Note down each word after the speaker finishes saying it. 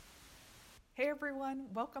Hey everyone,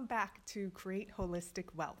 welcome back to Create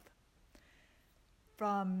Holistic Wealth.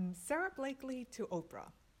 From Sara Blakely to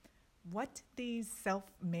Oprah, what these self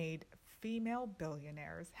made female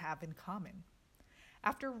billionaires have in common.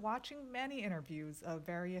 After watching many interviews of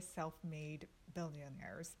various self made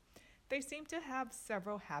billionaires, they seem to have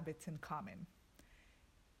several habits in common.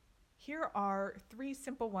 Here are three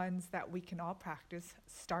simple ones that we can all practice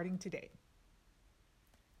starting today.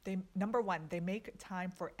 Number one, they make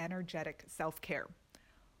time for energetic self care.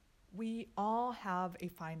 We all have a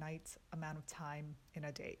finite amount of time in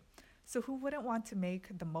a day. So, who wouldn't want to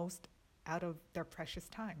make the most out of their precious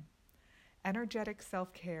time? Energetic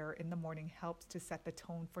self care in the morning helps to set the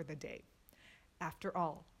tone for the day. After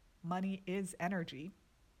all, money is energy.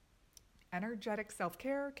 Energetic self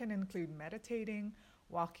care can include meditating,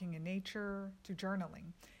 walking in nature, to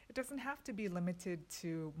journaling. It doesn't have to be limited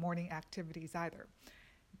to morning activities either.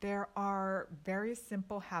 There are very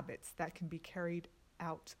simple habits that can be carried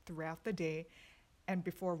out throughout the day and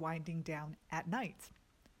before winding down at night.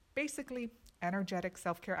 Basically, energetic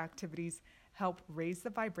self care activities help raise the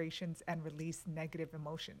vibrations and release negative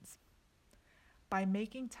emotions. By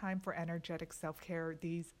making time for energetic self care,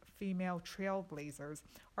 these female trailblazers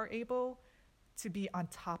are able to be on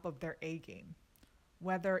top of their A game.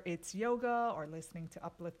 Whether it's yoga or listening to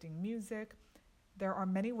uplifting music, there are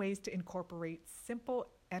many ways to incorporate simple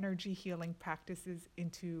energy healing practices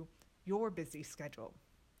into your busy schedule.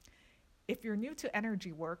 If you're new to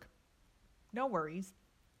energy work, no worries.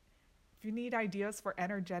 If you need ideas for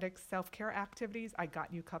energetic self-care activities, I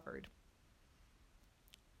got you covered.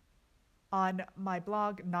 On my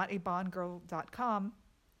blog, notabondgirl.com,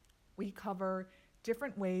 we cover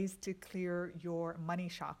different ways to clear your money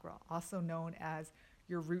chakra, also known as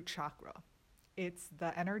your root chakra. It's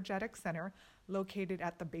the energetic center located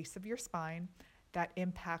at the base of your spine that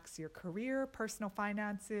impacts your career, personal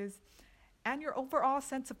finances, and your overall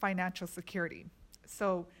sense of financial security.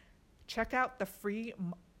 So check out the free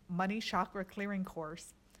money chakra clearing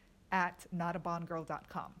course at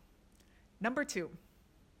notabondgirl.com. Number two,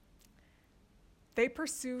 they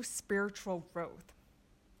pursue spiritual growth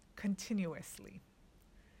continuously.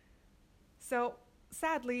 So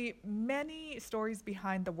sadly, many stories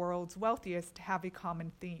behind the world's wealthiest have a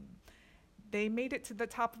common theme. They made it to the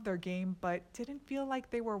top of their game, but didn't feel like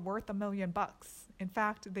they were worth $1 million. In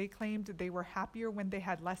fact, they claimed they were happier when they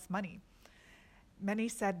had less money. Many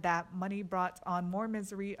said that money brought on more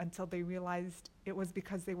misery until they realized it was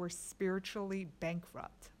because they were spiritually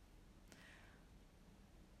bankrupt.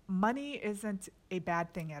 Money isn't a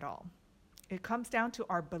bad thing at all. It comes down to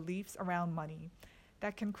our beliefs around money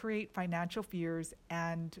that can create financial fears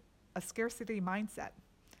and a scarcity mindset.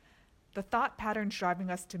 The thought patterns driving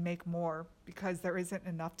us to make more because there isn't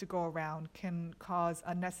enough to go around can cause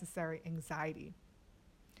unnecessary anxiety.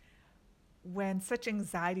 When such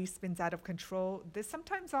anxiety spins out of control, this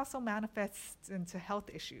sometimes also manifests into health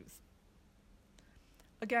issues.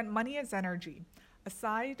 Again, money is energy.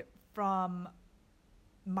 Aside from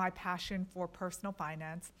my passion for personal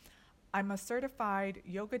finance, I'm a certified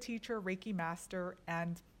yoga teacher, Reiki master,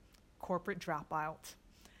 and corporate dropout.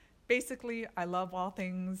 Basically, I love all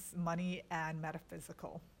things money and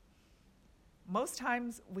metaphysical. Most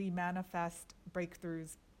times we manifest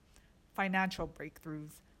breakthroughs, financial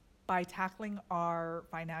breakthroughs, by tackling our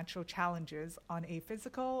financial challenges on a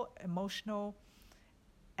physical, emotional,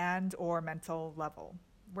 and or mental level.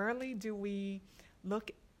 Rarely do we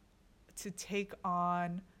look to take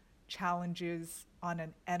on challenges on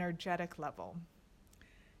an energetic level.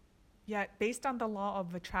 Yet, based on the law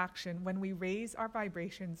of attraction, when we raise our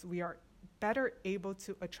vibrations, we are better able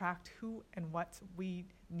to attract who and what we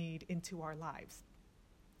need into our lives.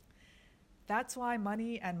 That's why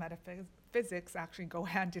money and metaphysics actually go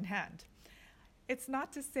hand in hand. It's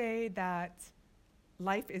not to say that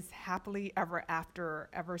life is happily ever after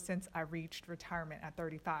ever since I reached retirement at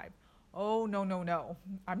 35. Oh, no.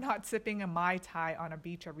 I'm not sipping a Mai Tai on a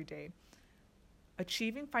beach every day.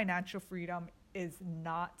 Achieving financial freedom is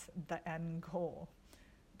not the end goal.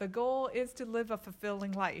 The goal is to live a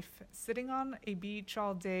fulfilling life. Sitting on a beach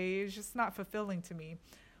all day is just not fulfilling to me.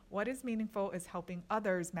 What is meaningful is helping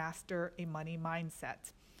others master a money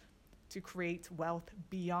mindset to create wealth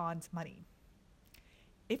beyond money.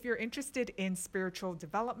 If you're interested in spiritual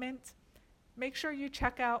development, make sure you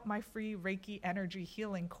check out my free Reiki energy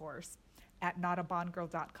healing course at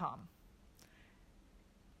notabondgirl.com.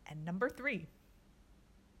 And number three,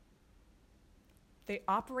 they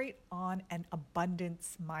operate on an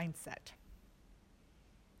abundance mindset.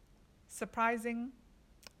 Surprising,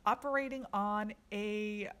 operating on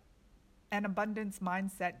an abundance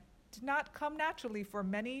mindset did not come naturally for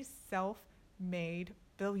many self-made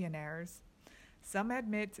billionaires. Some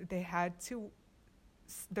admit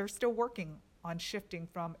they're still working on shifting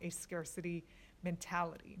from a scarcity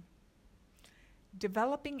mentality.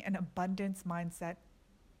 Developing an abundance mindset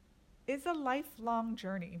is a lifelong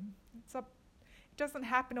journey. It doesn't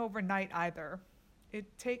happen overnight either.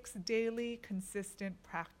 It takes daily, consistent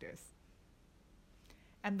practice.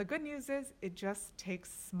 And the good news is it just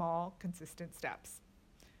takes small, consistent steps.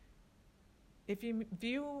 If you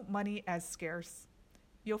view money as scarce,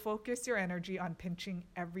 you'll focus your energy on pinching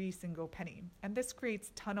every single penny. And this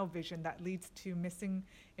creates tunnel vision that leads to missing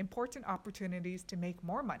important opportunities to make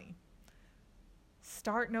more money.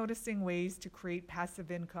 Start noticing ways to create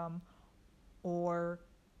passive income or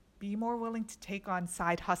be more willing to take on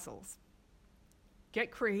side hustles.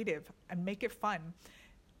 Get creative and make it fun.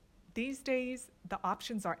 These days, the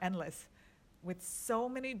options are endless with so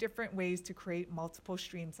many different ways to create multiple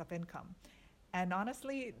streams of income. And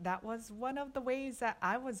honestly, that was one of the ways that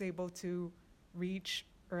I was able to reach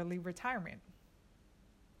early retirement.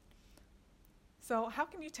 So how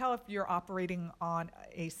can you tell if you're operating on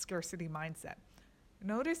a scarcity mindset?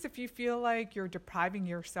 Notice if you feel like you're depriving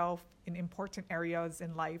yourself in important areas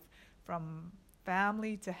in life, from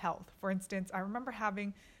family to health. For instance, I remember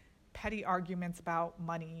having petty arguments about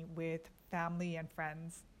money with family and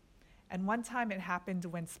friends. And one time it happened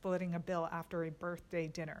when splitting a bill after a birthday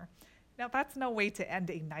dinner. Now, that's no way to end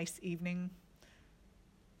a nice evening.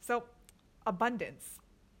 So, abundance.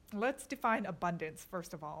 Let's define abundance,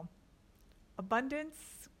 first of all.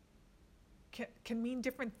 Abundance can mean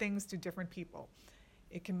different things to different people.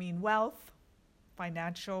 It can mean wealth,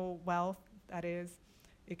 financial wealth, that is.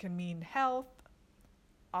 It can mean health,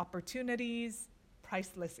 opportunities,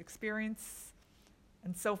 priceless experience,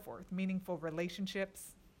 and so forth, meaningful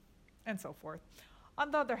relationships, and so forth.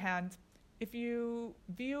 On the other hand, if you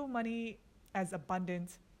view money as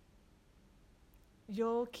abundant,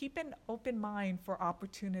 you'll keep an open mind for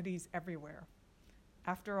opportunities everywhere.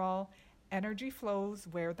 After all, energy flows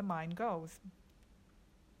where the mind goes.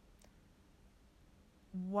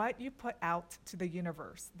 What you put out to the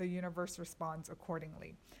universe responds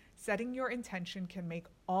accordingly. Setting your intention can make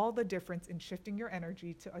all the difference in shifting your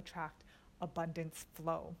energy to attract abundance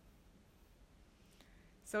flow.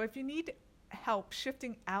 So if you need help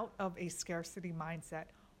shifting out of a scarcity mindset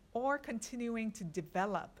or continuing to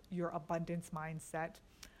develop your abundance mindset,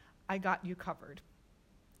 I got you covered.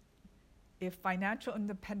 If financial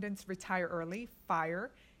independence, retire early,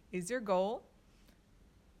 FIRE, is your goal,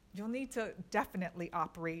 you'll need to definitely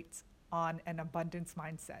operate on an abundance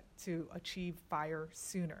mindset to achieve FIRE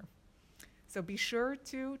sooner. So be sure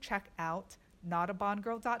to check out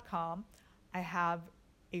notabondgirl.com. I have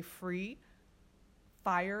a free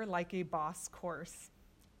FIRE Like a Boss course.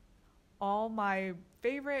 All my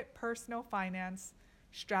favorite personal finance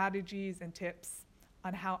strategies and tips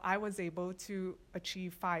on how I was able to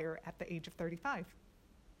achieve FIRE at the age of 35.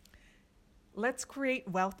 Let's create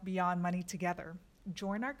wealth beyond money together.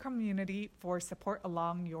 Join our community for support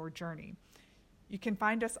along your journey. You can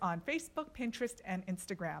find us on Facebook, Pinterest, and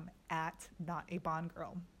Instagram at Not a Bond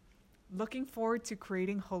Girl. Looking forward to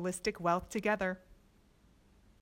creating holistic wealth together.